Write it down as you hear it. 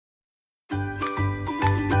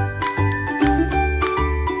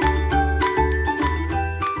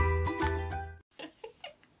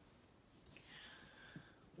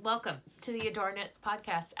welcome to the AdoreKnit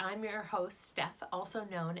Podcast. I'm your host, Steph, also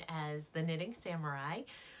known as the Knitting Samurai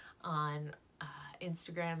on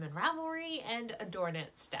Instagram and Ravelry, and AdoreKnit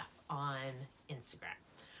Steph on Instagram.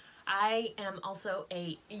 I am also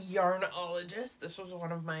a yarnologist. This was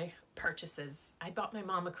one of my purchases. I bought my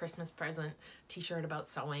mom a Christmas present t-shirt about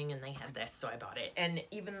sewing, and they had this, so I bought it. And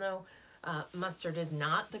even though mustard is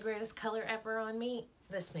not the greatest color ever on me,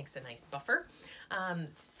 this makes a nice buffer.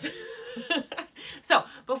 So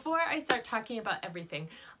before I start talking about everything,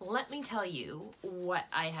 let me tell you what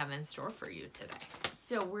I have in store for you today.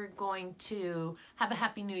 So we're going to have a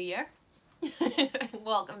Happy New Year.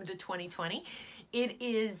 Welcome to 2020. It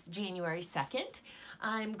is January 2nd.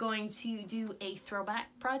 I'm going to do a throwback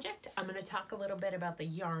project. I'm going to talk a little bit about the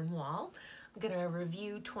yarn wall. I'm going to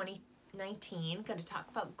review 2019. Going to talk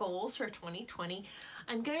about goals for 2020.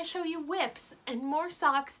 I'm going to show you whips and more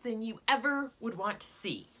socks than you ever would want to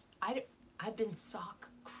see. I've been sock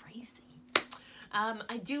crazy.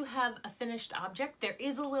 I do have a finished object. There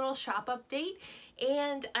is a little shop update,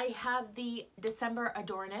 and I have the December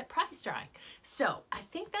AdoreKnit prize drawing. So I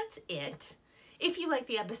think that's it. If you like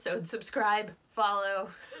the episode, subscribe, follow,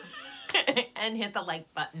 and hit the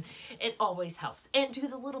like button. It always helps. And do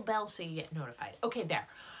the little bell so you get notified. Okay, there.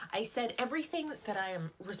 I said everything that I am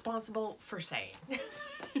responsible for saying.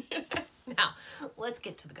 Now, let's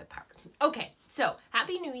get to the good part. Okay, so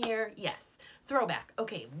Happy New Year, yes. Throwback.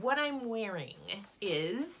 Okay, what I'm wearing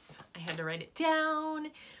is, I had to write it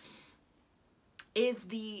down, is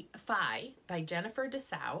the Phi by Jennifer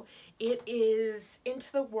Dessau. It is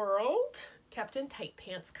Into the World, kept in tight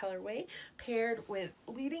pants colorway, paired with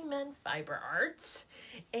Leading Men Fiber Arts.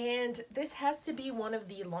 And this has to be one of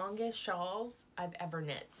the longest shawls I've ever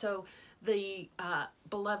knit. So the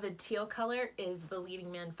beloved teal color is the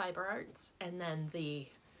Leading Man Fiber Arts, and then the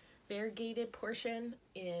variegated portion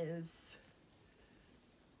is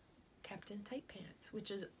kept in tight pants,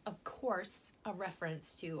 which is of course a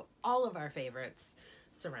reference to all of our favorites.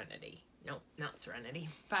 Serenity. No, not Serenity.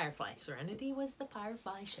 Firefly. Serenity was the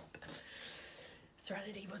Firefly ship.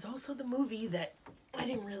 Serenity was also the movie that I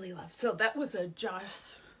didn't really love. So that was a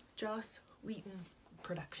Joss Whedon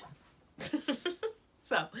production.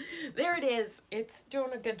 So there it is. It's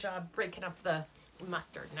doing a good job breaking up the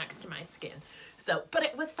mustard next to my skin. So, but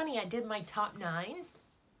it was funny. I did my top nine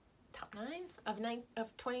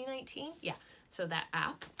of 2019. Yeah. So that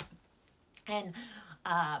app, and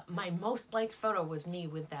my most liked photo was me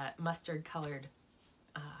with that mustard colored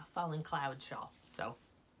fallen cloud shawl. So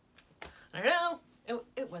I don't know.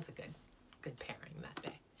 It was a good pairing that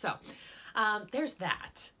day. So there's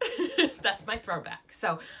that. That's my throwback.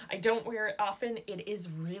 So I don't wear it often. It is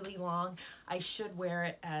really long. I should wear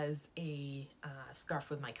it as a scarf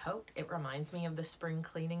with my coat. It reminds me of the spring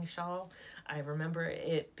cleaning shawl. I remember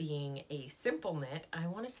it being a simple knit. I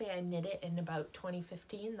want to say I knit it in about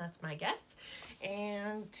 2015. That's my guess.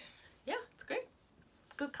 And yeah, it's great.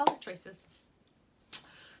 Good color choices.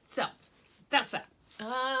 So that's that.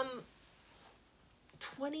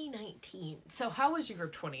 2019. So how was your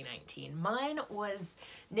 2019? Mine was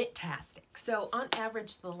knit-tastic. So on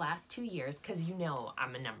average the last 2 years, because you know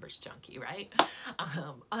I'm a numbers junkie, right?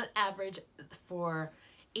 On average for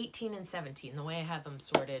 18 and 17, the way I have them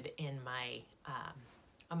sorted in my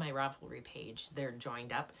on my Ravelry page, they're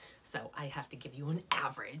joined up. So I have to give you an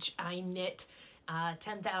average. I knit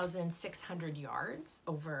 10,600 yards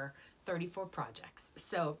over 34 projects.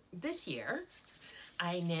 So this year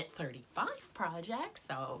I knit 35 projects,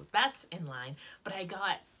 so that's in line, but I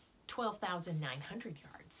got 12,900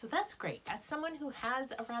 yards, so that's great. As someone who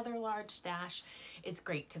has a rather large stash, it's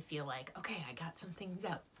great to feel like, okay, I got some things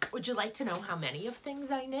out. Would you like to know how many of things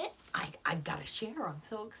I knit? I gotta share, I'm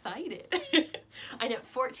so excited. I knit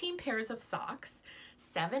 14 pairs of socks,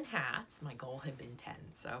 7 hats, my goal had been 10,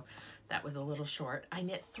 so that was a little short. I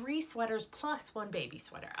knit 3 sweaters plus 1 baby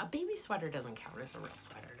sweater. A baby sweater doesn't count as a real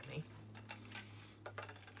sweater to me.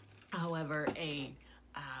 However, a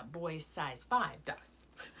boy's size 5 does.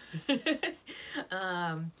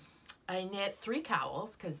 I knit 3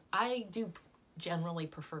 cowls because I do generally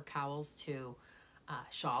prefer cowls to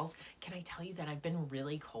shawls. Can I tell you that I've been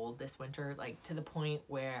really cold this winter, like to the point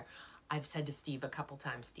where I've said to Steve a couple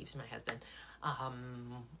times, Steve's my husband,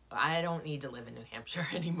 I don't need to live in New Hampshire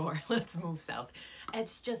anymore. Let's move south.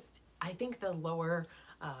 It's just, I think the lower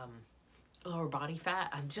body fat,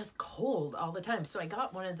 I'm just cold all the time. So I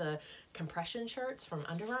got one of the compression shirts from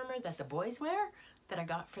Under Armour that the boys wear that I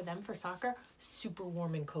got for them for soccer. Super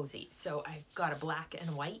warm and cozy. So I've got a black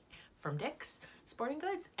and white from Dick's Sporting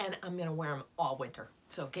Goods, and I'm gonna wear them all winter.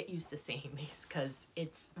 So get used to seeing these because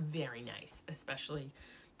it's very nice, especially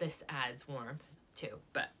this adds warmth too.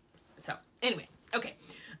 But so anyways, okay.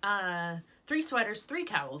 3 sweaters, 3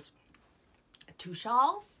 cowls, 2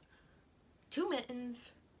 shawls, 2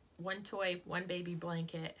 mittens, 1 toy, 1 baby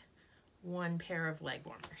blanket, 1 pair of leg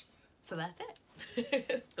warmers. So that's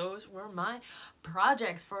it. Those were my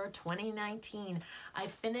projects for 2019. I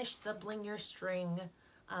finished the Bling Your String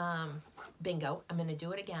bingo. I'm going to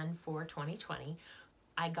do it again for 2020.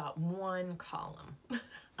 I got 1 column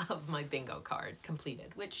of my bingo card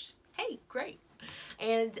completed, which, hey, great.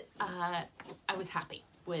 And I was happy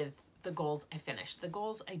with the goals I finished. The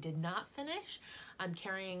goals I did not finish, I'm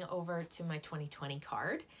carrying over to my 2020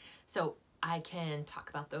 card. So I can talk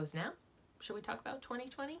about those now. Should we talk about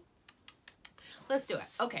 2020? Let's do it.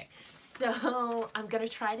 Okay, so I'm going to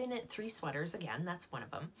try to knit 3 sweaters again. That's one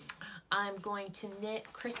of them. I'm going to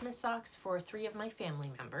knit Christmas socks for 3 of my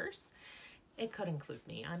family members. It could include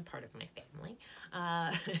me. I'm part of my family.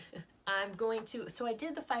 I'm going to, so I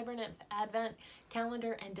did the Fiber Knit Advent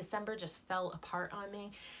calendar and December just fell apart on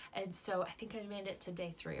me. And so I think I made it to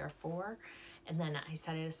day 3 or 4. And then I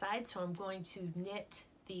set it aside. So I'm going to knit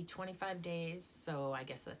the 25 days. So I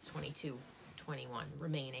guess that's 22, 21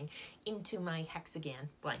 remaining into my hexagon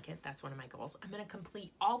blanket. That's one of my goals. I'm going to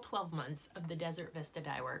complete all 12 months of the Desert Vista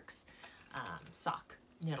Dye Works sock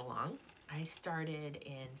knit along. I started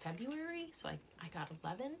in February, so I got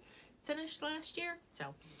 11 finished last year. So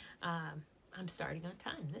I'm starting on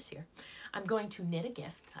time this year. I'm going to knit a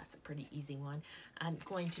gift. That's a pretty easy one. I'm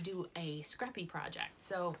going to do a scrappy project.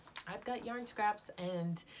 So I've got yarn scraps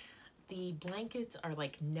and the blankets are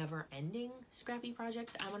like never ending scrappy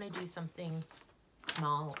projects. I want to do something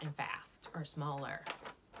small and fast, or smaller.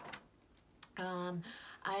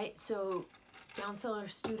 So Downseller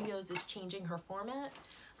Studios is changing her format,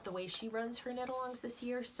 the way she runs her knit-alongs this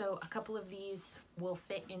year. So a couple of these will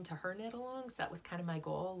fit into her knit-alongs. That was kind of my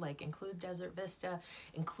goal, like include Desert Vista,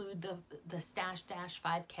 include the Stash Dash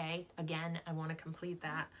 5K. Again, I want to complete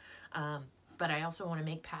that. But I also want to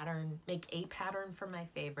make a pattern for my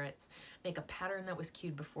favorites, make a pattern that was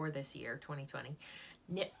queued before this year, 2020,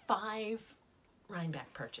 knit 5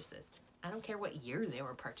 Rhinebeck purchases. I don't care what year they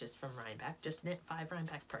were purchased from Rhinebeck, just knit 5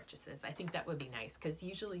 Rhinebeck purchases. I think that would be nice, because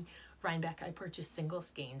usually Rhinebeck, I purchase single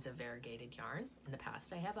skeins of variegated yarn. In the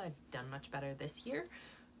past I've done much better this year,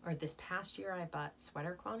 or this past year I bought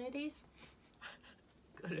sweater quantities.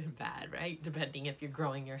 Good and bad, right? Depending if you're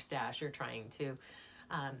growing your stash or trying to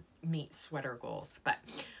meet sweater goals. But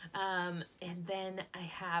and then I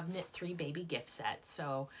have knit 3 baby gift sets.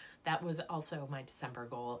 So that was also my December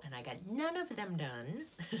goal, and I got none of them done.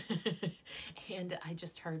 And I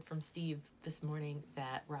just heard from Steve this morning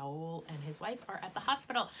that Raul and his wife are at the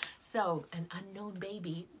hospital. So an unknown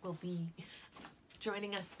baby will be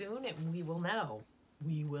joining us soon, and we will know.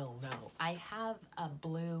 We will know. I have a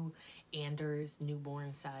blue Anders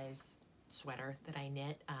newborn size sweater that I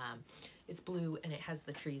knit. It's blue and it has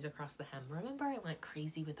the trees across the hem. Remember I went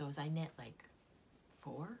crazy with those? I knit like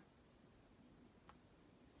 4 or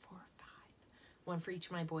 5. One for each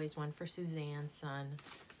of my boys, one for Suzanne's son,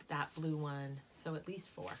 that blue one. So at least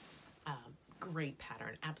 4. Great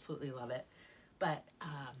pattern. Absolutely love it. But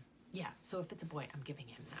yeah, so if it's a boy, I'm giving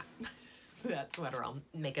him that sweater. I'll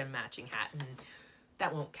make a matching hat, and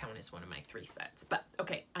that won't count as one of my 3 sets. But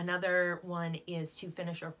okay, another one is to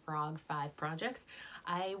finish a Frog 5 projects.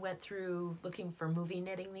 I went through looking for movie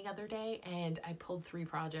knitting the other day, and I pulled 3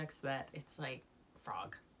 projects that it's like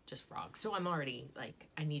frog, just frog. So I'm already like,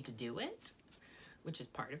 I need to do it, which is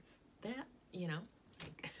part of that, you know.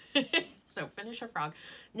 Like so finish a frog.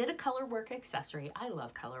 Knit a color work accessory. I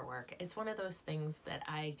love color work. It's one of those things that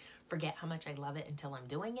I forget how much I love it until I'm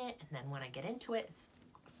doing it, and then when I get into it, it's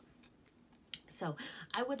awesome. So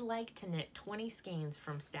I would like to knit 20 skeins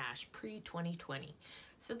from Stash pre-2020.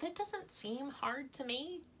 So that doesn't seem hard to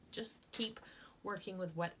me. Just keep working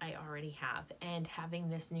with what I already have. And having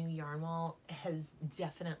this new yarn wall has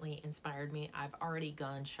definitely inspired me. I've already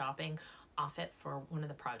gone shopping off it for one of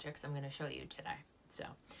the projects I'm going to show you today. So,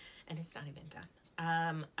 and it's not even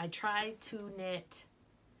done. I tried to knit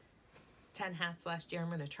 10 hats last year. I'm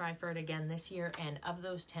going to try for it again this year. And of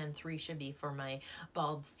those 10, 3 should be for my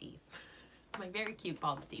bald Steve. My very cute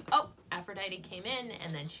bald Steve. Oh, Aphrodite came in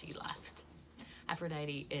and then she left.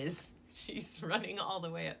 Aphrodite she's running all the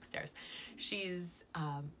way upstairs. She's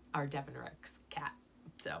our Devon Rex cat.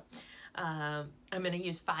 So I'm going to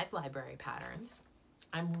use 5 library patterns.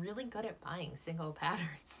 I'm really good at buying single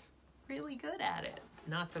patterns. Really good at it.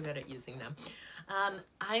 Not so good at using them.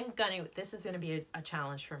 This is going to be a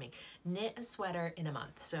challenge for me. Knit a sweater in a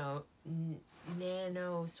month. So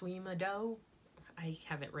Nano Swimado. I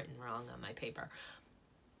have it written wrong on my paper.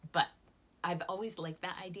 But I've always liked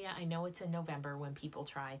that idea. I know it's in November when people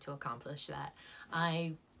try to accomplish that.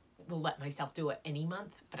 I will let myself do it any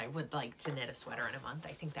month, but I would like to knit a sweater in a month.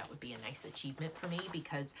 I think that would be a nice achievement for me,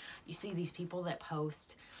 because you see these people that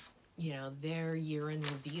post, you know, their year in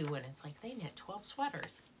review, and it's like they knit 12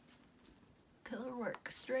 sweaters. Color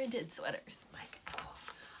work, stranded sweaters. Like, oh,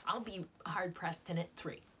 I'll be hard pressed to knit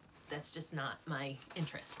 3. That's just not my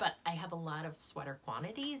interest. But I have a lot of sweater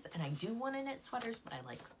quantities, and I do want to knit sweaters, but I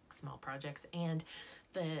like small projects. And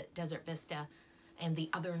the Desert Vista and the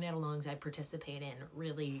other knit-alongs I participate in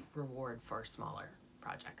really reward for smaller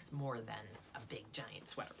projects more than a big giant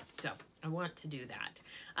sweater. So I want to do that.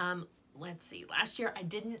 Let's see. Last year I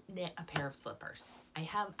didn't knit a pair of slippers. I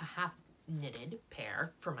have a half knitted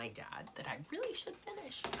pair for my dad that I really should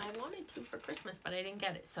finish. I wanted to for Christmas, but I didn't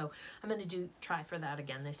get it. So I'm going to try for that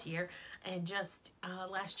again this year. And just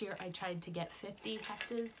last year I tried to get 50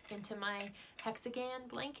 hexes into my hexagon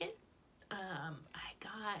blanket. I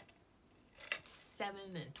got 7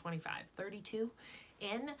 and 25, 32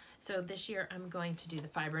 in. So this year I'm going to do the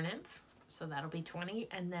Fiber Nymph. So that'll be 20,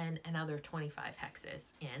 and then another 25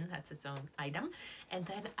 hexes in. That's its own item. And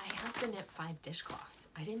then I have to knit 5 dishcloths.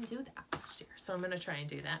 I didn't do that last year, so I'm going to try and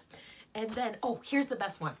do that. And then, oh, here's the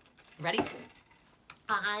best one. Ready?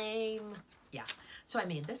 So I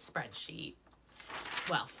made this spreadsheet.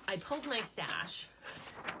 Well, I pulled my stash.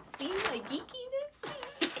 See my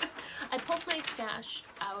geekiness? I pulled my stash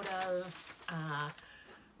out of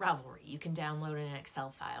Ravelry. You can download an Excel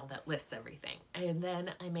file that lists everything. And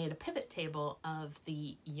then I made a pivot table of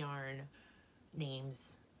the yarn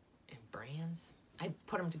names and brands. I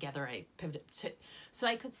put them together. I pivoted so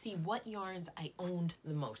I could see what yarns I owned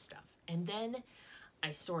the most of. And then I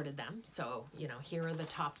sorted them. So, you know, here are the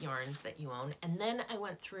top yarns that you own. And then I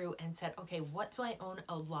went through and said, okay, what do I own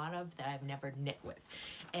a lot of that I've never knit with?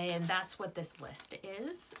 And that's what this list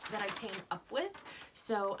is that I came up with.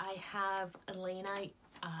 So I have Elena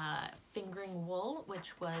Fingering Wool,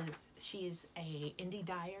 which she's a indie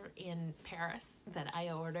dyer in Paris that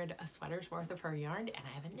I ordered a sweater's worth of her yarn, and I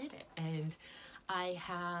haven't knit it. And I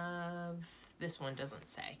have, this one doesn't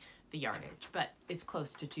say the yardage, but it's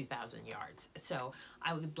close to 2,000 yards. So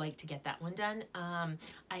I would like to get that one done.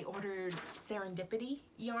 I ordered Serendipity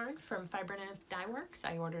yarn from Fiber Nymph Dye Works.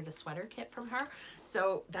 I ordered a sweater kit from her.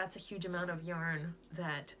 So that's a huge amount of yarn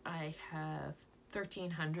that I have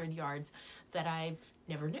 1,300 yards that I've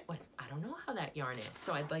never knit with. I don't know how that yarn is,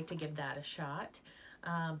 so I'd like to give that a shot.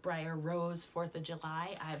 Briar Rose 4th of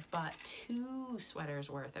July. I've bought 2 sweaters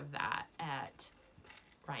worth of that at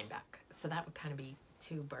Rhinebeck. So that would kind of be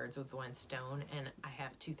 2 birds with 1 stone, and I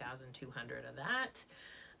have 2,200 of that.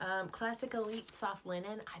 Classic Elite Soft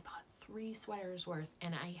Linen. I bought 3 sweaters worth,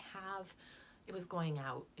 and it was going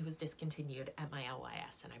out. It was discontinued at my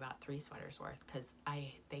LYS, and I bought 3 sweaters worth because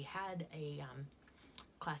they had a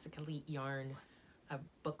Classic Elite yarn, a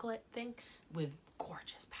booklet thing with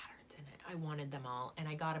gorgeous patterns in it. I wanted them all, and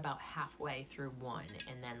I got about halfway through one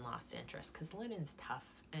and then lost interest because linen's tough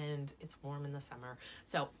and it's warm in the summer.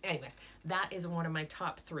 So anyways, that is one of my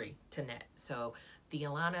top 3 to knit. So the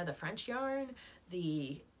Alana, the French yarn,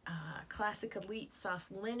 the Classic Elite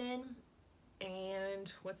Soft Linen,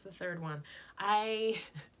 and what's the third one?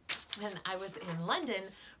 When I was in London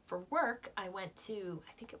for work, I went to,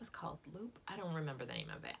 I think it was called Loop. I don't remember the name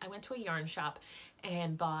of it. I went to a yarn shop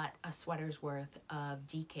and bought a sweater's worth of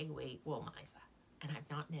DK weight wool Misa, and I've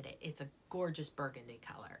not knit it. It's a gorgeous burgundy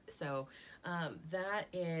color. So that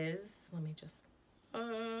is, let me just,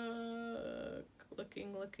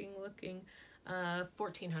 looking,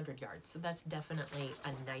 1,400 yards. So that's definitely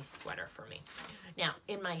a nice sweater for me. Now,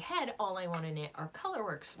 in my head, all I want to knit are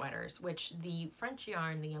colorwork sweaters, which the French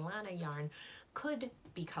yarn, the Alana yarn, could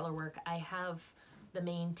be colorwork. I have the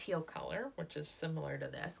main teal color, which is similar to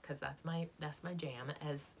this, because that's my jam,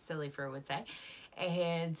 as Silly Fur would say.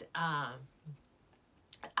 And I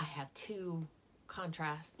have 2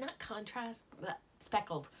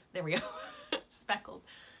 speckled, there we go, speckled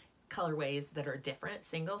colorways that are different,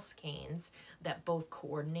 single skeins that both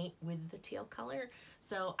coordinate with the teal color.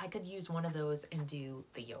 So I could use one of those and do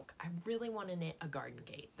the yoke. I really want to knit a garden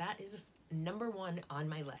gate. That is number 1 on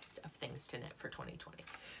my list of things to knit for 2020.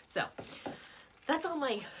 So that's all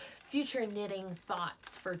my future knitting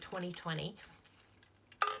thoughts for 2020.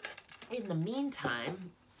 In the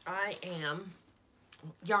meantime, I am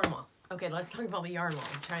yarn wall. Okay, let's talk about the yarn wall.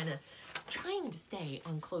 I'm trying to stay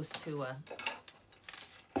on close to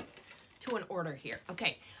an order here.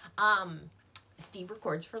 Okay, Steve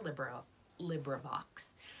records for LibriVox,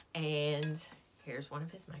 and here's one of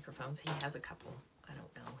his microphones. He has a couple. I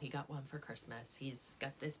don't know. He got one for Christmas. He's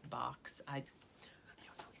got this box. I don't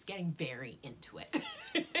know. He's getting very into it.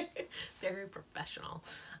 Very professional.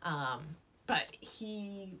 But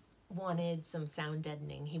he wanted some sound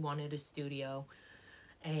deadening. He wanted a studio,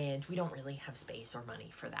 and we don't really have space or money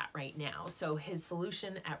for that right now. So his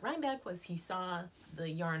solution at Rhinebeck was he saw the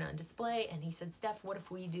yarn on display and he said, Steph, what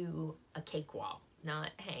if we do a cake wall?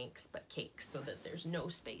 Not Hanks, but cakes, so that there's no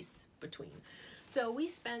space between. So we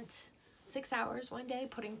spent 6 hours one day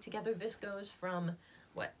putting together. This goes from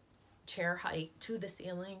chair height to the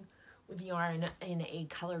ceiling with yarn in a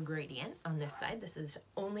color gradient on this side. This is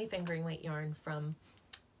only fingering weight yarn from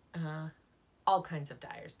all kinds of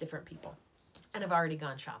dyers, different people. And I've already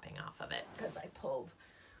gone shopping off of it because I pulled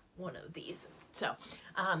one of these. So,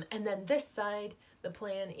 and then this side, the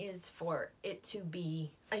plan is for it to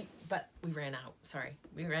be, but we ran out,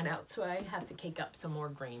 so I have to cake up some more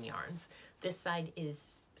grain yarns. This side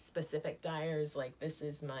is specific dyers, like this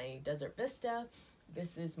is my Desert Vista,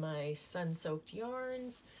 this is my sun-soaked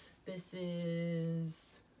yarns, this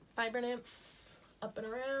is Fiber Nymph up and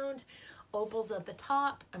around, Opals at the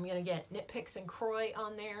top. I'm gonna get Knit Picks and Croy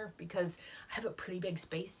on there because I have a pretty big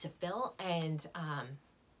space to fill, and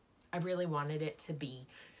I really wanted it to be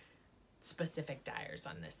specific dyers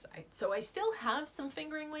on this side. So I still have some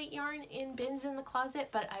fingering weight yarn in bins in the closet,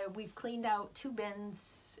 but we've cleaned out 2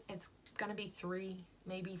 bins. It's gonna be 3,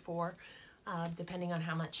 maybe 4, depending on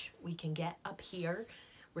how much we can get up here.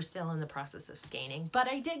 We're still in the process of scanning, but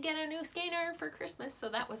I did get a new skeiner for Christmas, so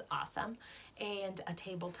that was awesome. And a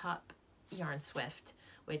tabletop yarn swift,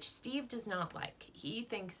 which Steve does not like. He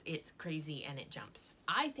thinks it's crazy and it jumps.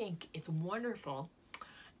 I think it's wonderful,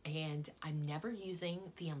 and I'm never using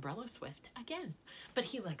the umbrella swift again, but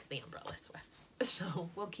he likes the umbrella swift, so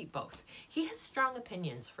we'll keep both. He has strong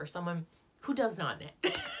opinions for someone who does not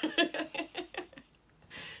knit.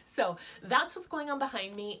 So that's what's going on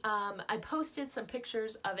behind me. I posted some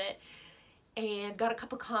pictures of it and got a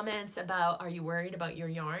couple comments about, are you worried about your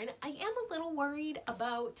yarn? I am a little worried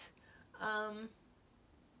about,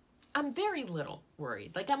 I'm very little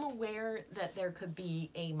worried. Like, I'm aware that there could be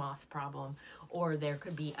a moth problem, or there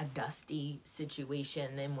could be a dusty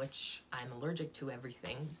situation in which I'm allergic to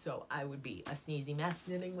everything. So I would be a sneezy mess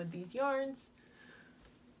knitting with these yarns.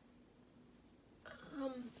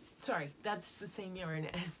 Sorry, that's the same yarn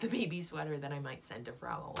as the baby sweater that I might send to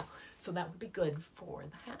Raoul. So that would be good for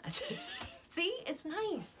the hat. See, it's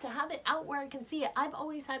nice to have it out where I can see it. I've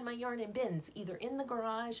always had my yarn in bins, either in the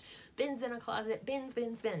garage, bins in a closet, bins.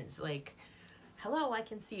 Like, hello, I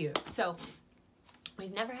can see you. So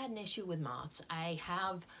we've never had an issue with moths. I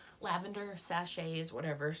have lavender sachets,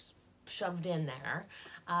 whatever, shoved in there.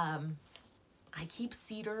 I keep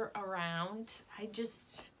cedar around.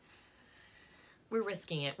 We're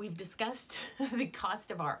risking it. We've discussed the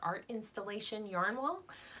cost of our art installation yarn wall.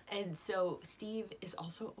 And so Steve is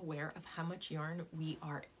also aware of how much yarn we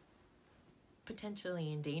are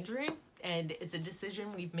potentially endangering. And it's a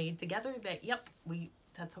decision we've made together that, yep,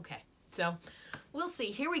 that's okay. So we'll see.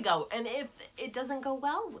 Here we go. And if it doesn't go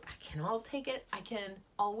well, I can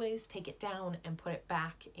always take it down and put it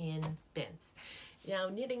back in bins. Now,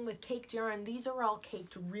 knitting with caked yarn, these are all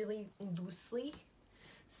caked really loosely.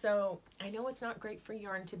 So I know it's not great for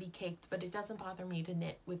yarn to be caked, but it doesn't bother me to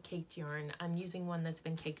knit with caked yarn. I'm using one that's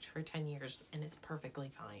been caked for 10 years and it's perfectly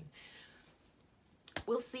fine.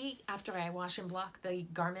 We'll see after I wash and block the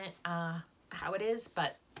garment how it is,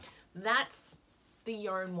 but that's the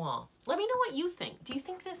yarn wall. Let me know what you think. Do you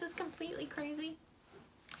think this is completely crazy?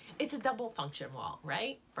 It's a double function wall,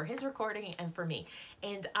 right? For his recording and for me.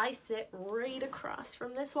 And I sit right across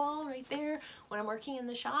from this wall right there when I'm working in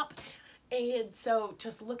the shop. And so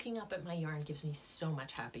just looking up at my yarn gives me so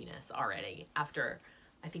much happiness already after,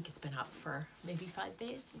 I think it's been up for maybe 5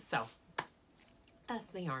 days. So that's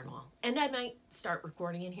the yarn wall. And I might start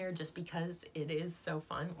recording in here just because it is so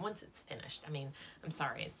fun once it's finished. I mean, I'm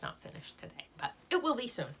sorry it's not finished today, but it will be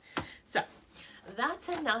soon. So that's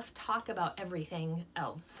enough talk about everything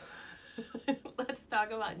else. Let's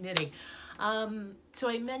talk about knitting. So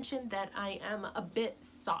I mentioned that I am a bit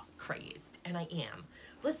sock crazed, and I am.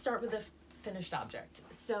 Let's start with the finished object.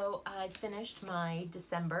 So I finished my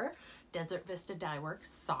December Desert Vista Dye Works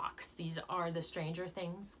socks. These are the Stranger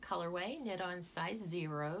Things colorway, knit on size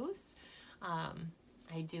 0s.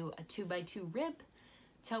 I do a 2x2 rib,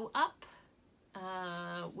 toe up,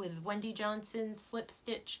 with Wendy Johnson's slip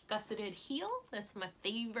stitch gusseted heel. That's my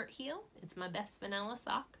favorite heel. It's my best vanilla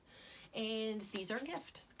sock. And these are a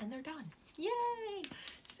gift, and they're done. Yay!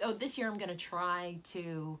 So this year I'm gonna try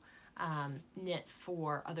to knit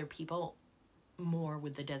for other people more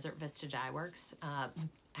with the Desert Vista Dye Works.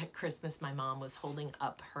 At Christmas, my mom was holding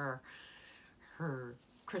up her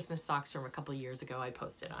Christmas socks from a couple years ago. I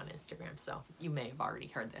posted on Instagram, so you may have already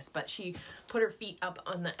heard this, but she put her feet up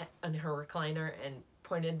on her recliner and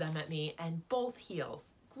pointed them at me, and both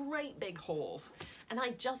heels great big holes. And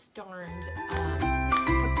I just darned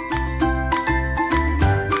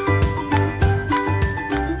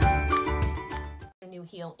a new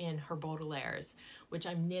heel in her Baudelaire's, which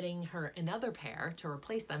I'm knitting her another pair to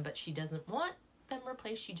replace them, but she doesn't want them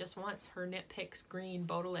replaced. She just wants her Knit Picks green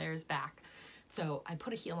Baudelaire's back. So I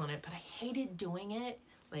put a heel on it, but I hated doing it,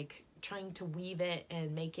 like trying to weave it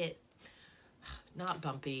and make it not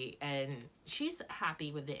bumpy. And she's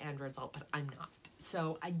happy with the end result, but I'm not.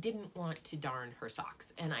 So I didn't want to darn her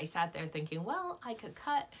socks. And I sat there thinking, well, I could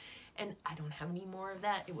cut, and I don't have any more of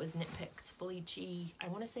that. It was Knit Picks Felici. I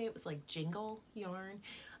want to say it was like Jingle yarn.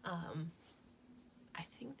 I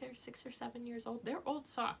think they're 6 or 7 years old. They're old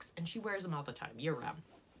socks, and she wears them all the time, year round.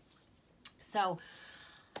 So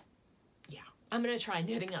yeah, I'm going to try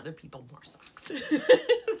knitting other people more socks.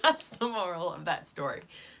 That's the moral of that story.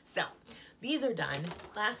 So these are done.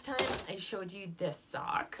 Last time I showed you this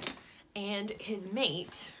sock, and his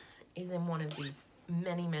mate is in one of these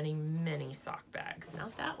many, many, many sock bags.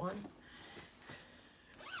 Not that one.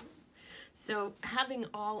 So having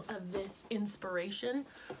all of this inspiration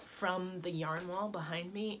from the yarn wall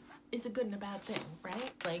behind me is a good and a bad thing,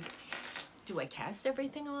 right? Like, do I cast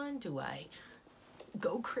everything on? Do I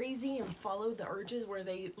go crazy and follow the urges where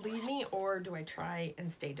they lead me, or do I try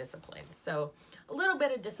and stay disciplined? So a little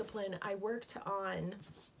bit of discipline. I worked on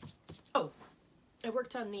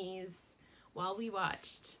these while we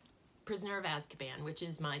watched Prisoner of Azkaban, which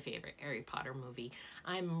is my favorite Harry Potter movie.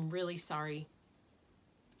 I'm really sorry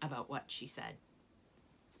about what she said,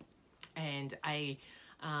 and I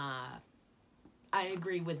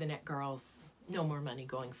agree with the Knit Girls. No more money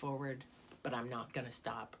going forward, but I'm not gonna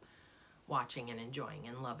stop watching and enjoying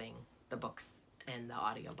and loving the books and the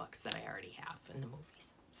audiobooks that I already have and the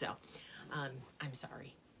movies. So I'm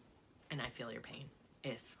sorry, and I feel your pain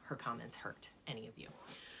if her comments hurt any of you.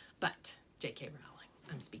 But J.K. Rowling,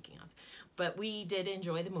 I'm speaking of. But we did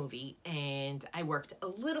enjoy the movie, and I worked a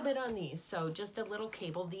little bit on these. So just a little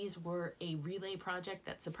cable. These were a relay project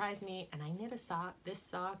that surprised me, and I knit this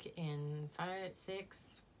sock in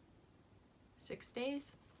 6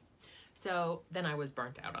 days. So then I was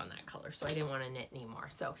burnt out on that color, so I didn't want to knit anymore.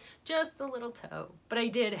 So just the little toe. But I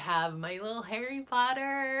did have my little Harry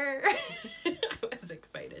Potter. I was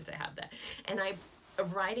excited to have that. And I'm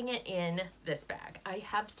writing it in this bag. I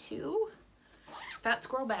have 2 Fat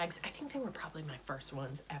Squirrel bags. I think they were probably my first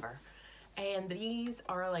ones ever. And these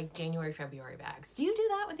are like January, February bags. Do you do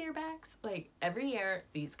that with your bags? Like every year,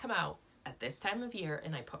 these come out at this time of year,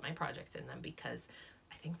 and I put my projects in them because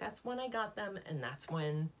I think that's when I got them, and that's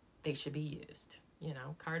when they should be used. You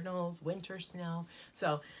know, cardinals, winter snow.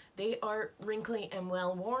 So they are wrinkly and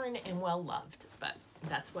well worn and well loved, but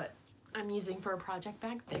that's what I'm using for a project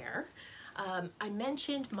bag there. I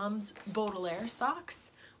mentioned Mom's Baudelaire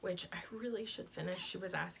socks, which I really should finish. She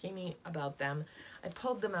was asking me about them. I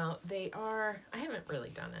pulled them out. They are, I haven't really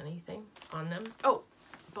done anything on them. Oh,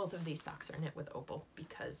 both of these socks are knit with opal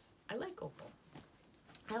because I like opal.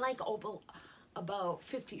 I like opal about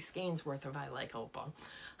 50 skeins worth of I like opal.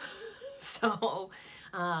 So,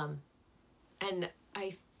 and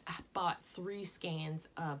I bought 4 skeins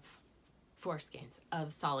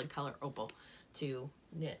of solid color opal to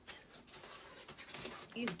knit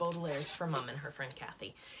these Baudelaires for Mom and her friend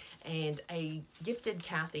Kathy. And I gifted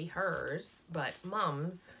Kathy hers, but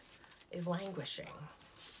Mom's is languishing.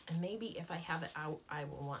 And maybe if I have it out, I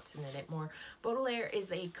will want to knit it more. Baudelaire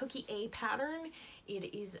is a Cookie A pattern.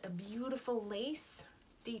 It is a beautiful lace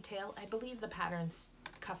detail. I believe the pattern's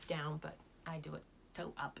cuffed down, but I do it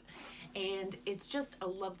toe up. And it's just a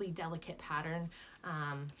lovely, delicate pattern.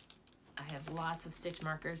 I have lots of stitch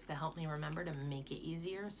markers to help me remember to make it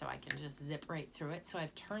easier so I can just zip right through it. So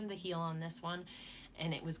I've turned the heel on this one,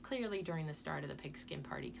 and it was clearly during the start of the pigskin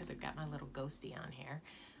party because I've got my little ghosty on here.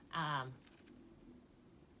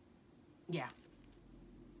 Yeah.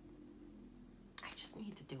 I just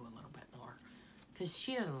need to do a little bit more because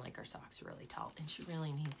she doesn't like her socks really tall, and she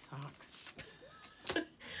really needs socks. I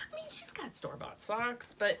mean, she's got store-bought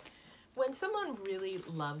socks, but when someone really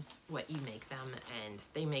loves what you make them and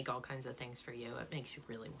they make all kinds of things for you, it makes you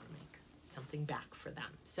really want to make something back for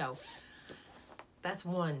them. So that's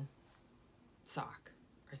 1 sock.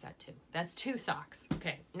 Or is that 2? That's 2 socks.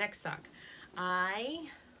 Okay, next sock. I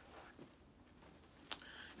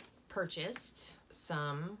purchased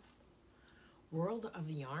some World of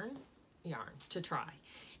Yarn to try.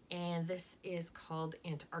 And this is called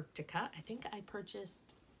Antarctica. I think I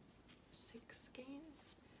purchased 6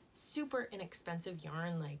 skeins. Super inexpensive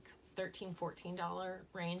yarn, like $13, $14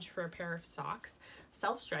 range for a pair of socks.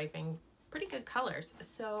 Self-striping, pretty good colors.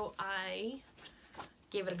 So I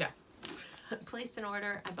gave it a go. placed an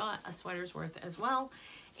order. I bought a sweater's worth as well,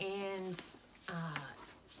 and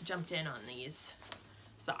jumped in on these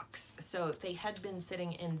socks. So they had been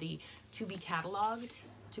sitting in the to be cataloged,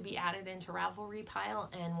 to be added into Ravelry pile,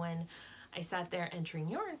 and when I sat there entering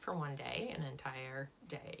yarn for one day, an entire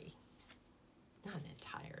day, not an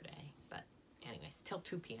entire day, but anyways, till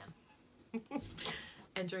 2 p.m.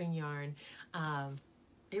 entering yarn,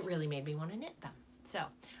 it really made me want to knit them. So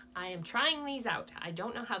I am trying these out. I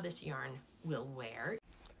don't know how this yarn will wear.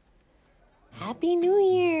 Happy New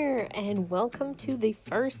Year and welcome to the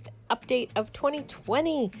first update of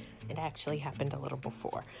 2020. It actually happened a little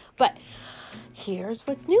before, but here's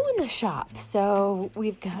what's new in the shop. So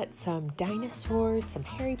we've got some dinosaurs, some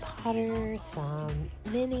Harry Potter, some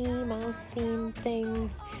Minnie Mouse themed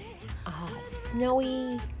things,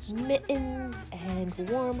 snowy mittens, and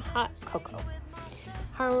warm hot cocoa.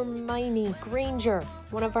 Hermione Granger,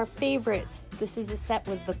 one of our favorites. This is a set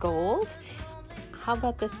with the gold. How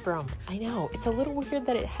about this broom? I know, it's a little weird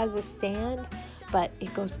that it has a stand, but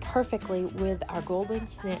it goes perfectly with our golden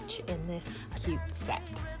snitch in this cute set.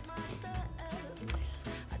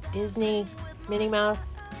 Disney, Minnie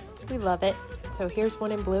Mouse, we love it. So here's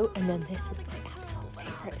one in blue, and then this is my absolute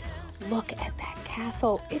favorite. Look at that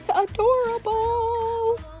castle. It's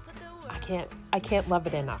adorable. I can't love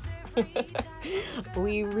it enough.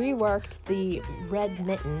 We reworked the red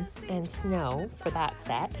mitten and snow for that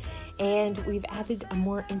set, and we've added a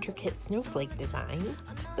more intricate snowflake design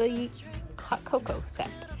to the hot cocoa set.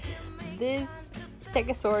 This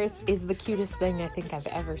Stegosaurus is the cutest thing I think I've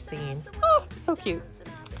ever seen. Oh, so cute.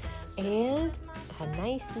 And a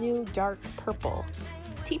nice new dark purple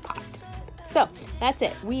teapot. So that's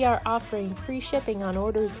it. We are offering free shipping on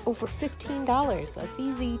orders over $15. That's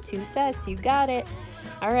easy. 2 sets. You got it.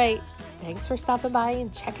 All right. Thanks for stopping by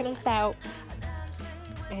and checking us out.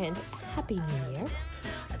 And Happy New Year.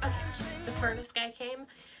 Okay. The furnace guy came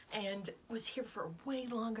and was here for way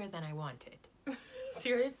longer than I wanted.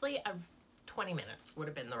 Seriously, 20 minutes would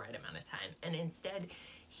have been the right amount of time. And instead,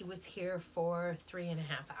 he was here for 3.5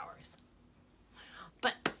 hours.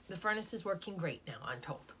 But the furnace is working great now, I'm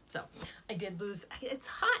told. So I did lose, it's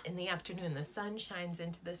hot in the afternoon. The sun shines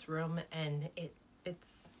into this room and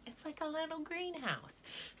it's like a little greenhouse.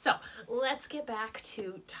 So let's get back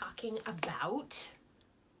to talking about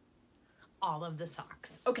all of the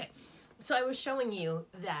socks. Okay, so I was showing you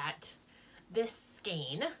that this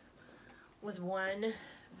skein was one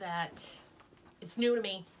that it's new to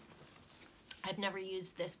me. I've never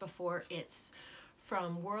used this before. It's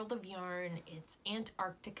from World of Yarn. It's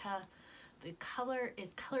Antarctica. The color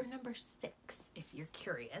is color number 6, if you're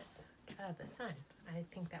curious. Get out of the sun. I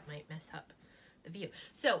think that might mess up the view.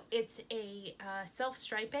 So it's a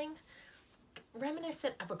self-striping,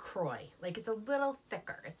 reminiscent of a Croy. Like it's a little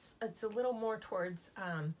thicker. It's a little more towards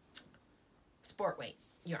sport weight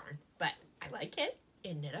yarn, but I like it.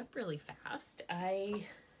 It knit up really fast. I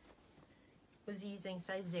was using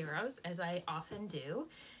size 0s as I often do.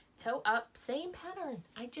 Toe up, same pattern.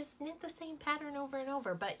 I just knit the same pattern over and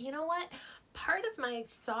over. But you know what? Part of my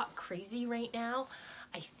sock crazy right now,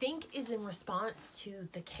 I think, is in response to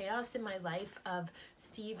the chaos in my life of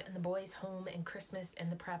Steve and the boys home and Christmas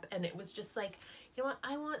and the prep. And it was just like, you know what?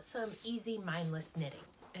 I want some easy, mindless knitting.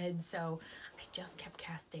 And so I just kept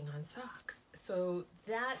casting on socks. So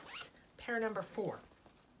that's pair number 4.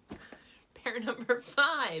 Pair number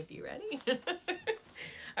 5. You ready?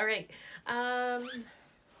 All right.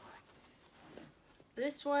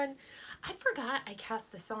 This one, I forgot I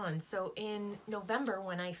cast this on. So in November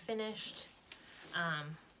when I finished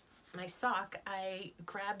my sock, I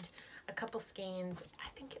grabbed a couple skeins, I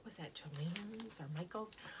think it was at Joann's or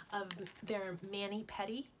Michael's, of their Mani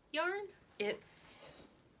Petty yarn. It's,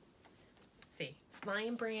 let's see,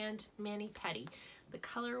 Lion Brand Mani Petty. The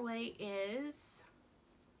colorway is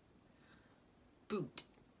Boot.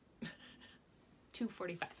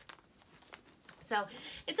 $2.45. So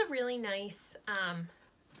it's a really nice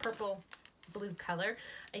purple blue color.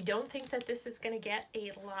 I don't think that this is going to get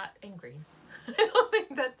a lot, and green. I don't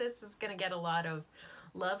think that this is going to get a lot of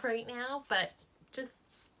love right now, but just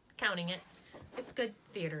counting it. It's good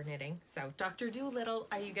theater knitting. So Dr. Dolittle,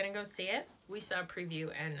 are you going to go see it? We saw a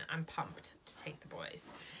preview and I'm pumped to take the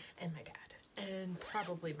boys and my dad and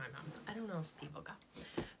probably my mom. I don't know if Steve will go.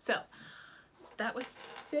 So that was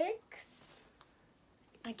 6.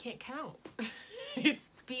 I can't count. It's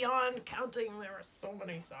beyond counting. There are so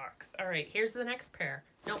many socks. All right, here's the next pair.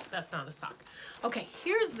 Nope, that's not a sock. Okay,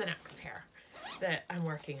 here's the next pair that I'm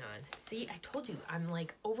working on. See, I told you, I'm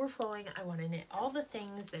like overflowing. I want to knit all the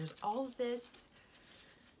things. There's all of this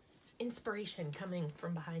inspiration coming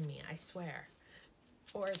from behind me, I swear.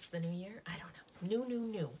 Or it's the new year. I don't know.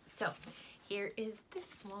 New. So here is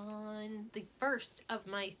this one, the first of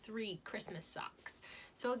my 3 Christmas socks.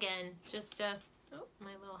 So again, just a, oh,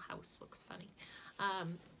 my little house looks funny.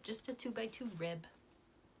 Just a 2x2 rib.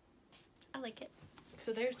 I like it.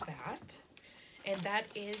 So there's that. And that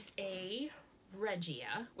is a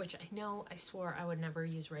Regia, which I know I swore I would never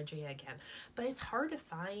use Regia again, but it's hard to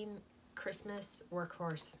find Christmas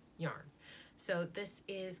workhorse yarn. So this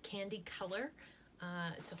is Candy Color.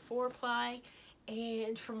 It's a 4-ply,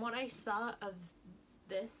 and from what I saw of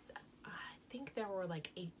this, I think there were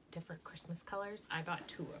like 8 different Christmas colors. I bought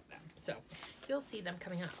 2 of them, so you'll see them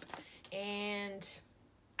coming up. And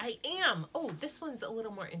oh, this one's a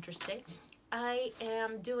little more interesting. I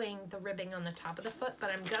am doing the ribbing on the top of the foot,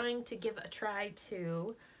 but I'm going to give a try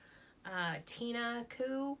to Tina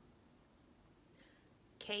Koo,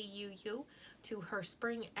 K-U-U, to her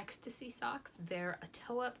Spring Ecstasy socks. They're a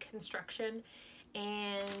toe-up construction,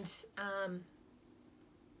 and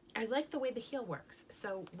I like the way the heel works.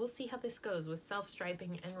 So we'll see how this goes with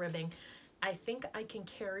self-striping and ribbing. I think I can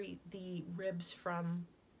carry the ribs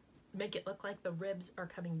make it look like the ribs are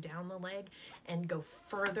coming down the leg and go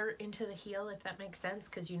further into the heel, if that makes sense,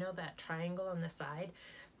 because you know that triangle on the side?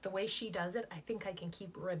 The way she does it, I think I can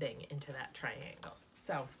keep ribbing into that triangle.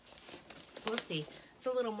 So we'll see. It's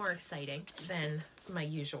a little more exciting than my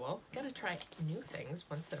usual. Gotta try new things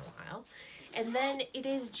once in a while. And then it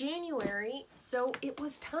is January, so it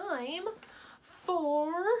was time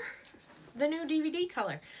for the new DVD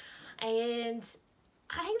color. And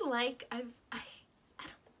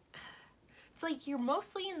it's like you're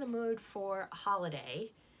mostly in the mood for a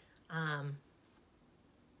holiday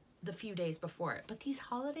the few days before it, but these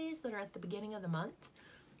holidays that are at the beginning of the month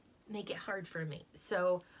make it hard for me.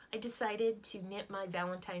 So I decided to knit my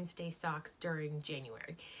Valentine's Day socks during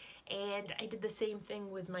January, and I did the same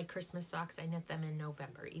thing with my Christmas socks. I knit them in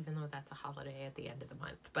November, even though that's a holiday at the end of the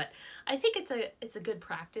month. But I think it's a good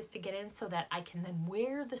practice to get in so that I can then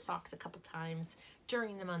wear the socks a couple times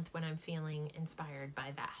during the month when I'm feeling inspired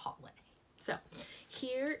by that holiday. So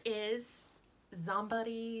here is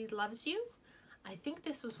Somebody Loves You. I think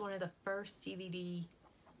this was one of the first DVD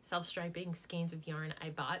self-striping skeins of yarn I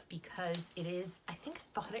bought, because it is, I think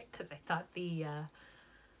I bought it because I thought the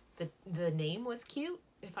name was cute,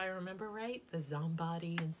 if I remember right, the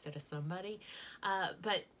Zombody instead of Somebody.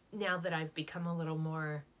 But now that I've become a little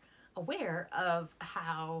more aware of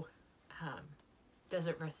how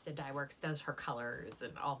Desert Vista Dye Works does her colors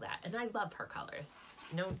and all that, and I love her colors.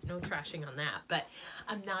 No trashing on that, but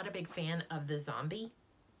I'm not a big fan of the zombie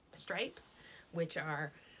stripes, which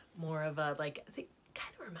are more of a, like, I think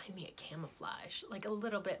kind of remind me of camouflage, like a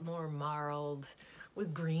little bit more marled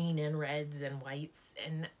with green and reds and whites,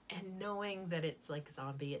 and knowing that it's like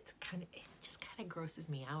zombie, it just kind of grosses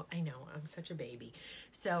me out. I know, I'm such a baby.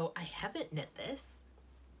 So I haven't knit this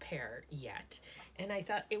pair yet, and I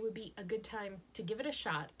thought it would be a good time to give it a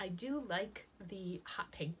shot. I do like the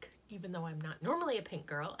hot pink, even though I'm not normally a pink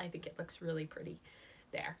girl. I think it looks really pretty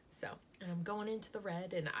there. So I'm going into the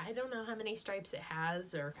red, and I don't know how many stripes it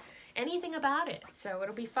has or anything about it, so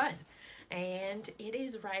it'll be fun. And it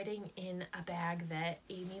is riding in a bag that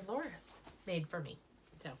Amy Loris made for me.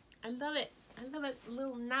 So I love it. I love it. A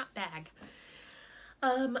little knot bag.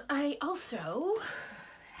 I also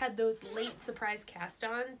had those late surprise cast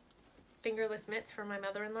on fingerless mitts for my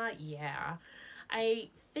mother-in-law. Yeah, I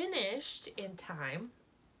finished in time,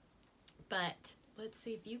 but let's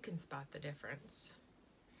see if you can spot the difference.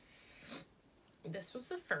 This was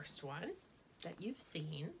the first one that you've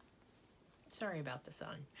seen. Sorry about the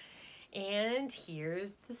sun. And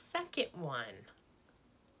here's the second one.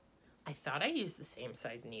 I thought I used the same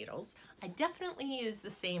size needles. I definitely used the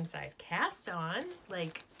same size cast on.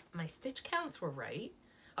 Like, my stitch counts were right.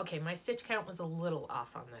 Okay, my stitch count was a little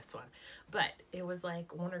off on this one, but it was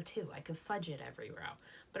like 1 or 2. I could fudge it every row.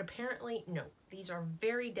 But apparently, no, these are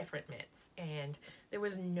very different mitts, and there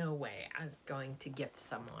was no way I was going to gift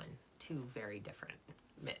someone 2 very different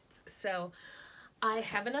mitts. So I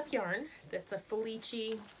have enough yarn. That's a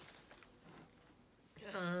Felici,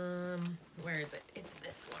 where is it? It's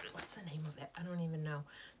this one. What's the name of it? I don't even know.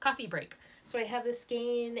 Coffee Break. So I have a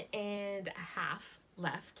skein and a half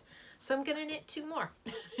left. So I'm gonna knit 2 more.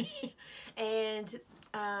 And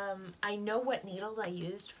I know what needles I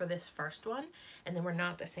used for this first one, and they were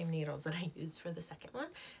not the same needles that I used for the second one.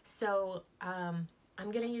 So I'm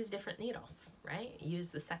gonna use different needles, right?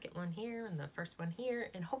 Use the second one here and the first one here,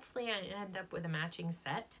 and hopefully I end up with a matching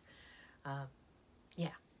set.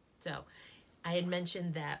 Yeah, so I had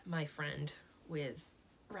mentioned that my friend with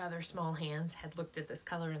rather small hands had looked at this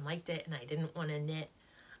color and liked it, and I didn't want to knit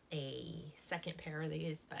a second pair of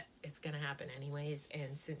these, but it's going to happen anyways.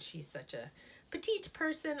 And since she's such a petite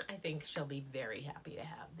person, I think she'll be very happy to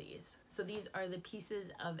have these. So these are the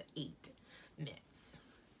pieces of 8 mitts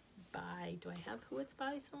by, do I have who it's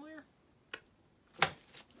by somewhere?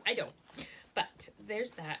 I don't, but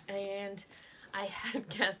there's that. And I had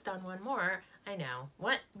guessed on one more. I know,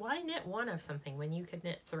 why knit one of something when you could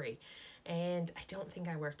knit 3? And I don't think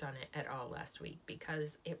I worked on it at all last week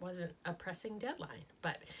because it wasn't a pressing deadline,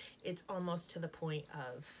 but it's almost to the point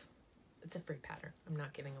of, it's a free pattern, I'm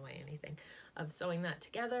not giving away anything, of sewing that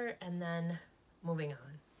together and then moving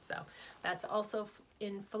on. So that's also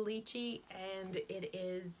in Felici, and it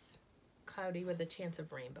is cloudy with a chance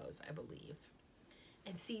of rainbows, I believe.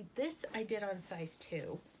 And see, this I did on size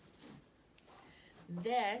 2.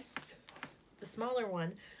 This, the smaller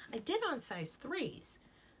one, I did on size 3s,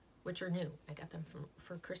 which are new. I got them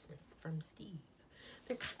for Christmas from Steve.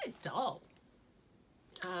 They're kind of dull.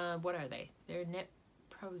 What are they? They're Knit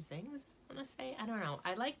Pro Zings, I want to say. I don't know.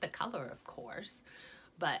 I like the color, of course,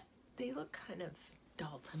 but they look kind of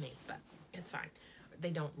dull to me, but it's fine.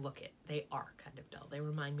 They don't look it. They are kind of dull. They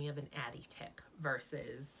remind me of an Addy tip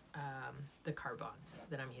versus the carbons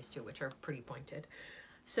that I'm used to, which are pretty pointed.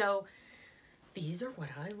 So these are what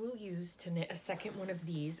I will use to knit a second one of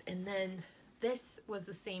these. And then this was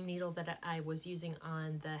the same needle that I was using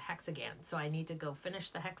on the hexagon. So I need to go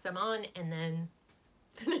finish the hexam on and then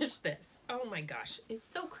finish this. Oh my gosh, it's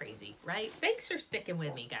so crazy, right? Thanks for sticking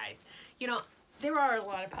with me, guys. You know, there are a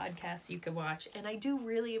lot of podcasts you could watch, and I do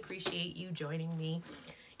really appreciate you joining me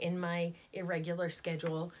in my irregular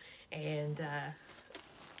schedule and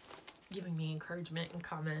giving me encouragement and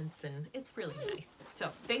comments, and it's really nice. So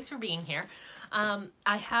thanks for being here.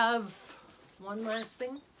 I have one last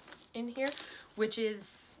thing in here, which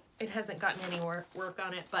is, it hasn't gotten any work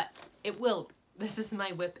on it, but it will. This is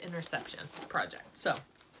my whip interception project, so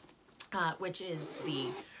which is the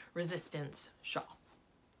resistance shawl.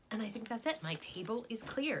 And I think that's it. My table is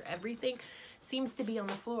clear. Everything seems to be on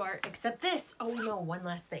the floor except this. Oh no, one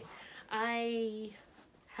last thing. I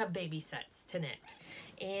have baby sets to knit,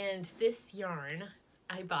 and this yarn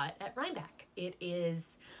I bought at Rhinebeck. It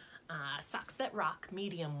is Socks That Rock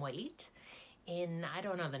medium weight in, I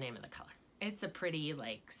don't know the name of the color. It's a pretty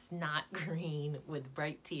like snot green with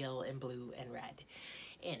bright teal and blue and red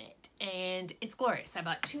in it, and it's glorious. I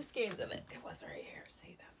bought 2 skeins of it. It was right here.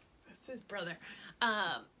 See, that's his brother.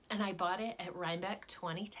 And I bought it at Rhinebeck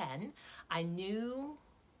 2010. I knew,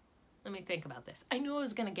 let me think about this. I knew I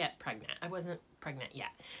was gonna get pregnant. I wasn't pregnant yet.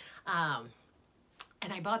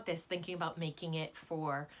 And I bought this thinking about making it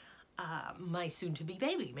for my soon-to-be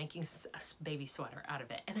baby, making a baby sweater out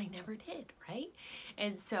of it, and I never did, right?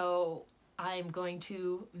 And so I'm going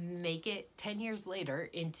to make it 10 years later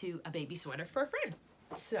into a baby sweater for a friend.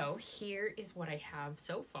 So here is what I have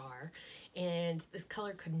so far, and this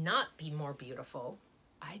color could not be more beautiful.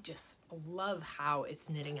 I just love how it's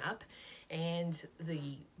knitting up, and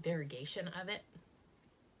the variegation of it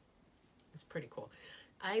is pretty cool.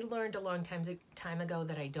 I learned a long time ago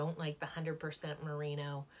that I don't like the 100%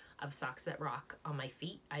 merino of Socks That Rock on my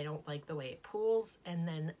feet. I don't like the way it pulls, and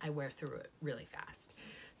then I wear through it really fast.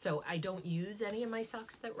 So I don't use any of my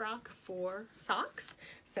Socks That Rock for socks.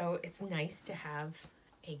 So it's nice to have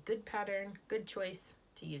a good pattern, good choice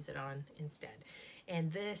to use it on instead.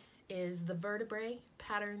 And this is the Vertebrae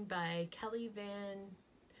pattern by Kelly Van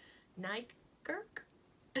Nykerk.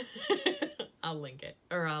 I'll link it,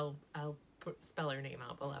 or I'll spell her name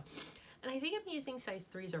out below. And I think I'm using size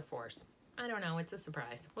 3s or 4s. I don't know, it's a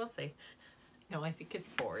surprise. We'll see. No, I think it's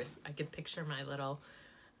 4s. I can picture my little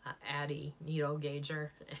Addy needle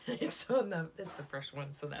gauger. It's on this is the first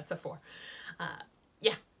one, so that's a 4.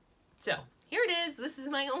 Yeah, so here it is. This is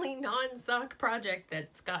my only non-sock project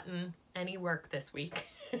that's gotten any work this week.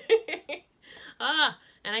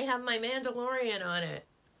 And I have my Mandalorian on it.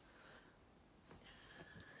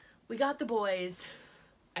 We got the boys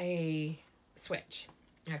a Switch.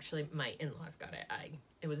 Actually, my in-laws got it.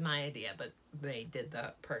 It was my idea, but they did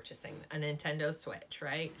the purchasing. A Nintendo Switch,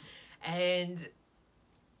 right? And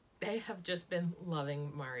they have just been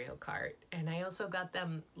loving Mario Kart. And I also got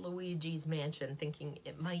them Luigi's Mansion, thinking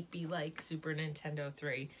it might be like Super Nintendo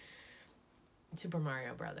 3, Super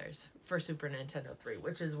Mario Brothers for Super Nintendo 3,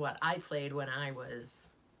 which is what I played when I was,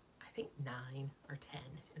 I think 9 or 10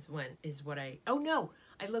 is what I, oh no,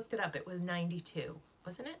 I looked it up. It was 92,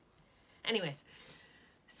 wasn't it? Anyways,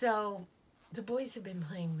 so the boys have been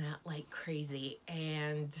playing that like crazy,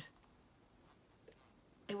 and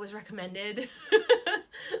it was recommended.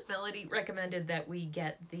 Melody recommended that we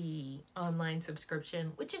get the online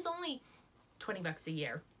subscription, which is only $20 a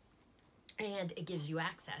year, and it gives you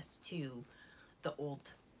access to the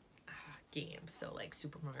old games. So like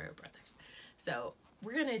Super Mario Brothers. So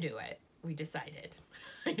we're going to do it. We decided.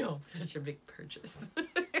 I know, it's such a big purchase.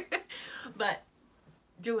 But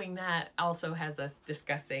doing that also has us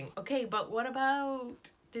discussing, okay, but what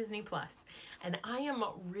about Disney Plus? And I am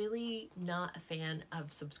really not a fan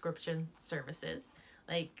of subscription services.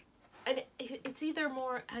 Like, and it's either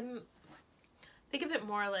more, think of it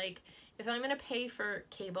more like, if I'm going to pay for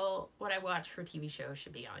cable, what I watch for TV shows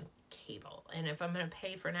should be on cable. And if I'm going to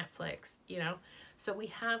pay for Netflix, you know, so we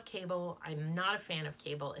have cable. I'm not a fan of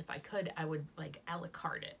cable. If I could, I would like a la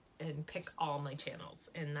carte it and pick all my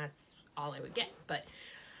channels, and that's all I would get. But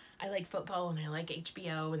I like football and I like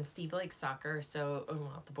HBO, and Steve likes soccer, so,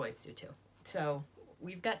 well, the boys do too. So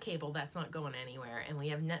we've got cable, that's not going anywhere, and we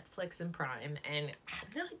have Netflix and Prime, and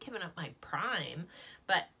I'm not giving up my Prime,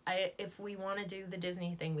 but if we want to do the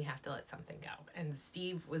Disney thing, we have to let something go. And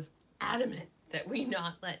Steve was adamant that we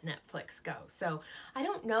not let Netflix go. So I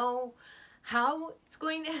don't know how it's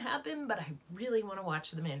going to happen, but I really want to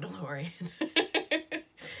watch The Mandalorian.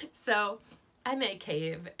 So I may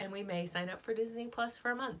cave, and we may sign up for Disney Plus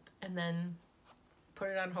for a month and then put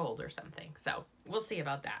it on hold or something. So we'll see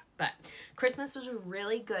about that. But Christmas was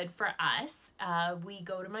really good for us. We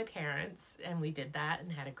go to my parents, and we did that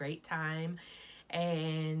and had a great time.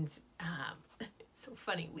 And it's so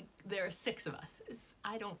funny. There are 6 of us.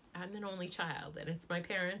 I'm an only child, and it's my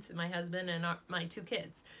parents and my husband and my 2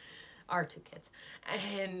 kids, our 2 kids.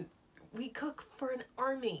 And we cook for an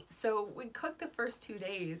army. So we cook the first 2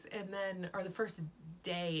 days, and then, or the first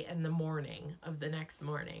day and the morning of the next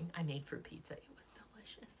morning, I made fruit pizza. It was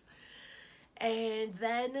delicious. And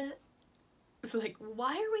then it's like,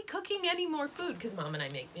 why are we cooking any more food? Because Mom and I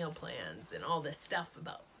make meal plans and all this stuff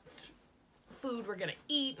about food we're gonna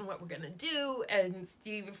eat and what we're gonna do. And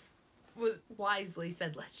Steve wisely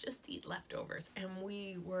said, let's just eat leftovers. And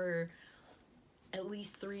we were at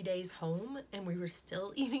least 3 days home, and we were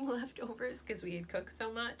still eating leftovers because we had cooked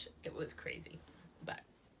so much. It was crazy, but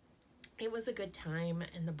it was a good time,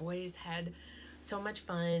 and the boys had so much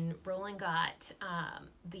fun. Roland got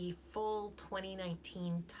the full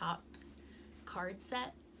 2019 Topps card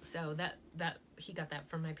set, so that he got that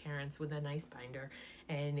from my parents with a nice binder,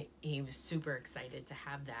 and he was super excited to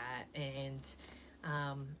have that. And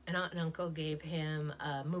an aunt and uncle gave him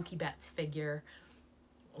a Mookie Betts figure,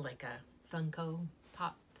 like a Funko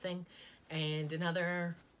Pop thing, and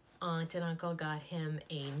another aunt and uncle got him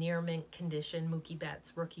a near mint condition Mookie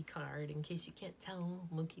Betts rookie card. In case you can't tell,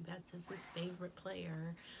 Mookie Betts is his favorite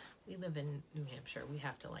player. We live in New Hampshire. We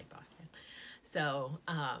have to like Boston. So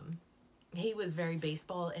he was very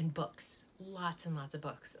baseball and books, lots and lots of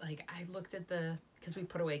books. Like, I looked at because we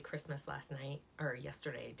put away Christmas last night, or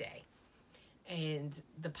yesterday day, and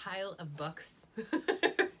the pile of books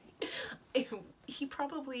he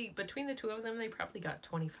probably, between the 2 of them, they probably got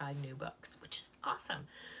 25 new books, which is awesome.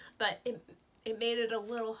 But it made it a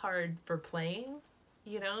little hard for playing,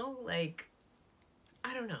 you know? Like,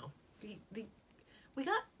 I don't know. We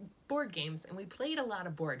got board games, and we played a lot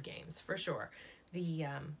of board games, for sure. The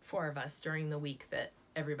 4 of us during the week that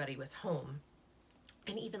everybody was home.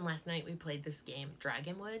 And even last night, we played this game,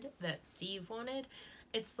 Dragonwood, that Steve wanted.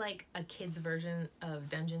 It's like a kid's version of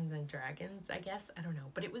Dungeons and Dragons, I guess. I don't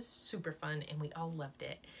know. But it was super fun, and we all loved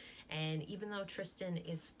it. And even though Tristan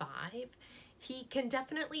is 5, he can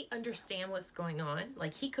definitely understand what's going on.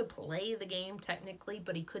 Like, he could play the game technically,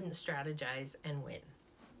 but he couldn't strategize and win,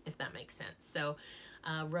 if that makes sense. So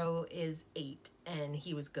Ro is 8, and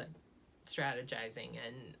he was good strategizing,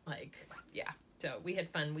 and like, yeah. So we had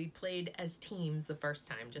fun. We played as teams the first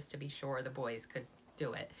time just to be sure the boys could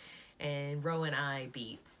do it. And Ro and I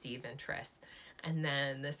beat Steve and Tris. And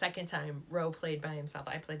then the second time, Ro played by himself,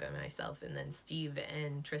 I played by myself, and then Steve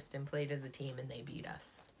and Tristan played as a team, and they beat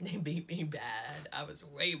us. They beat me bad. I was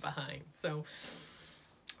way behind. So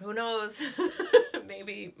who knows?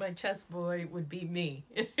 Maybe my chess boy would beat me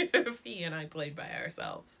if he and I played by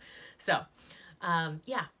ourselves. So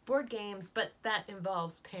yeah, board games, but that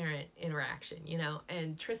involves parent interaction, you know.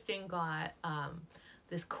 And Tristan got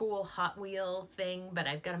this cool Hot Wheel thing, but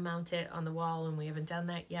I've got to mount it on the wall, and we haven't done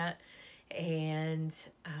that yet. And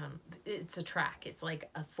it's a track. It's like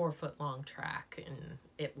a 4-foot long track, and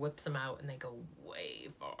it whips them out, and they go way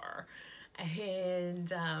far.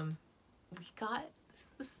 And we got, this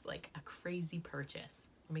was like a crazy purchase.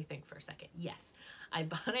 Let me think for a second. Yes, I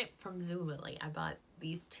bought it from Zulily. I bought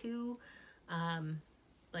these 2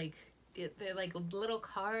 they're like little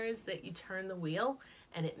cars that you turn the wheel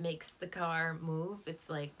and it makes the car move. It's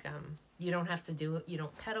like, you don't have to you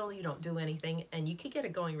don't pedal, you don't do anything, and you can get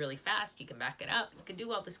it going really fast. You can back it up, you can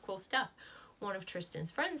do all this cool stuff. One of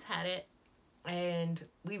Tristan's friends had it, And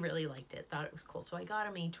we really liked it, thought it was cool. So I got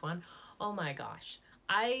them each one. Oh my gosh.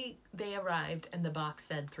 They arrived and the box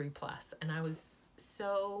said 3+, and I was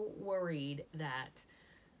so worried that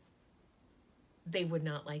they would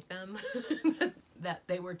not like them, that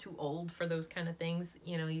they were too old for those kind of things.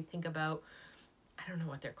 You know, you think about, I don't know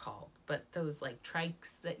what they're called, but those like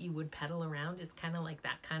trikes that you would pedal around is kind of like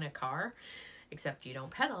that kind of car, except you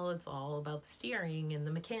don't pedal. It's all about the steering and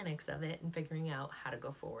the mechanics of it and figuring out how to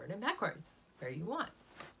go forward and backwards where you want.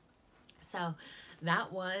 So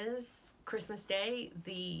that was Christmas Day,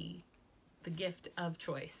 the gift of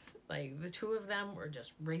choice. Like, the two of them were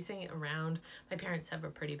just racing around. My parents have a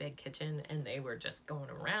pretty big kitchen, and they were just going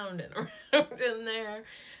around and around in there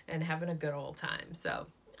and having a good old time. So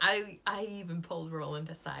I even pulled Roland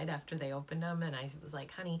aside after they opened them, and I was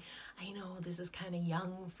like, honey, I know this is kind of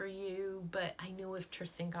young for you, but I knew if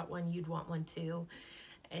Tristan got one, you'd want one too.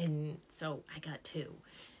 And so I got two.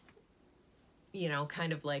 You know,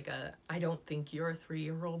 kind of like I don't think you're a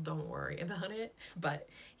 3-year-old, don't worry about it. But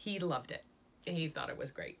he loved it. He thought it was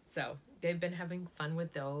great. So they've been having fun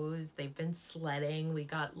with those. They've been sledding. We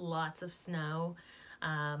got lots of snow.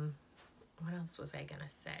 What else was I gonna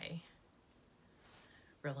say?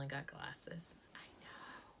 Roland got glasses. I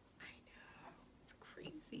know. It's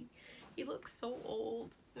crazy. He looks so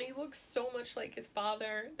old. And he looks so much like his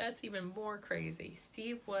father. That's even more crazy.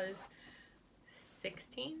 Steve was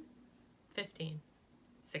 16? 15,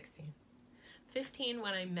 16, 15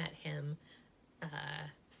 when I met him,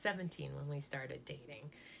 17 when we started dating.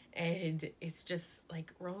 And it's just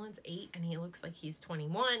like, Roland's 8 and he looks like he's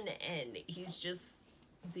 21, and he's just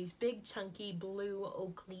these big chunky blue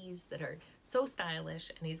Oakleys that are so stylish,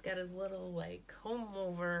 and he's got his little like comb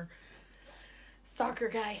over soccer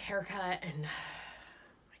guy haircut, and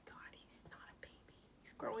oh my god, he's not a baby.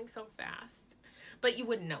 He's growing so fast. But you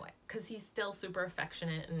wouldn't know it, because he's still super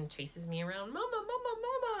affectionate and chases me around. Mama, mama,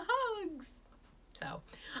 mama, hugs. So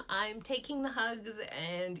I'm taking the hugs,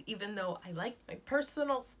 and even though I like my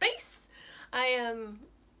personal space, I am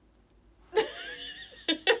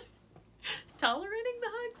tolerating the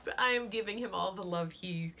hugs. I am giving him all the love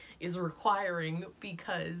he is requiring,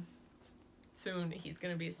 because soon he's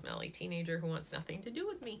going to be a smelly teenager who wants nothing to do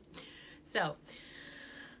with me. So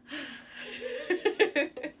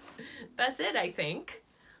that's it, I think.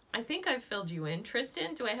 I think I've filled you in.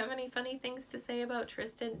 Tristan, do I have any funny things to say about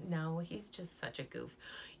Tristan? No, he's just such a goof.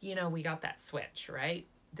 You know, we got that Switch, right?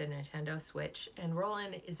 The Nintendo Switch. And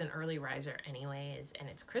Roland is an early riser anyways, and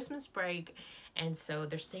it's Christmas break, and so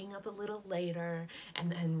they're staying up a little later.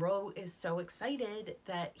 And then Ro is so excited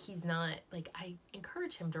that he's not, like, I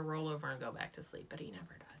encourage him to roll over and go back to sleep, but he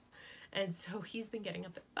never does. And so he's been getting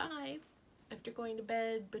up at 5. After going to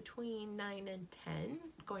bed between 9 and 10,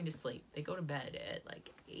 going to sleep. They go to bed at like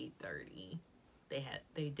 8:30.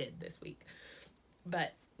 They did this week.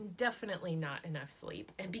 But definitely not enough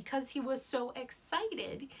sleep. And because he was so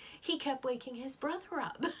excited, he kept waking his brother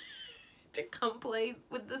up to come play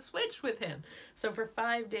with the Switch with him. So for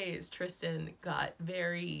 5 days, Tristan got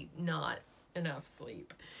very not enough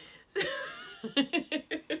sleep.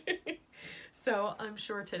 So I'm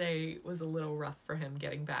sure today was a little rough for him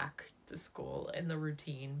getting back to school and the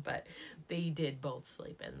routine, but they did both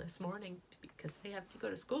sleep in this morning because they have to go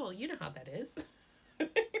to school. You know how that is.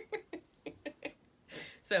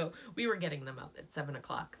 So we were getting them up at 7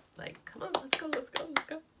 o'clock. Like, come on, let's go.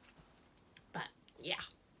 But yeah,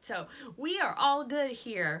 so we are all good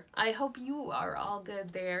here. I hope you are all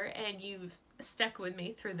good there, and you've stuck with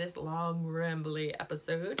me through this long rambly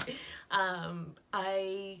episode.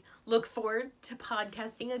 I look forward to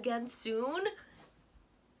podcasting again soon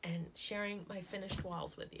and sharing my finished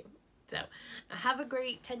walls with you. So have a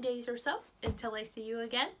great 10 days or so until I see you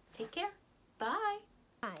again. Take care. Bye.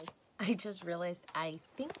 Hi. I just realized I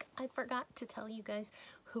think I forgot to tell you guys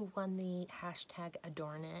who won the hashtag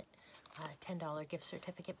AdoreKnit $10 gift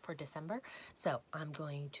certificate for December. So I'm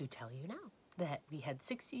going to tell you now that we had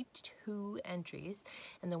 62 entries,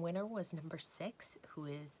 and the winner was number 6, who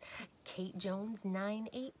is Kate Jones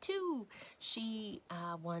 982. She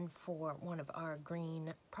won for one of our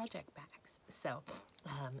green project bags. So,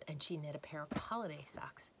 and she knit a pair of holiday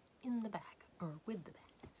socks in the bag, or with the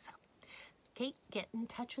bag. So, Kate, get in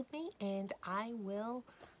touch with me, and I will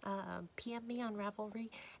PM me on Ravelry,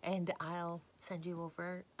 and I'll send you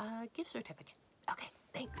over a gift certificate. Okay,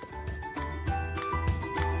 thanks.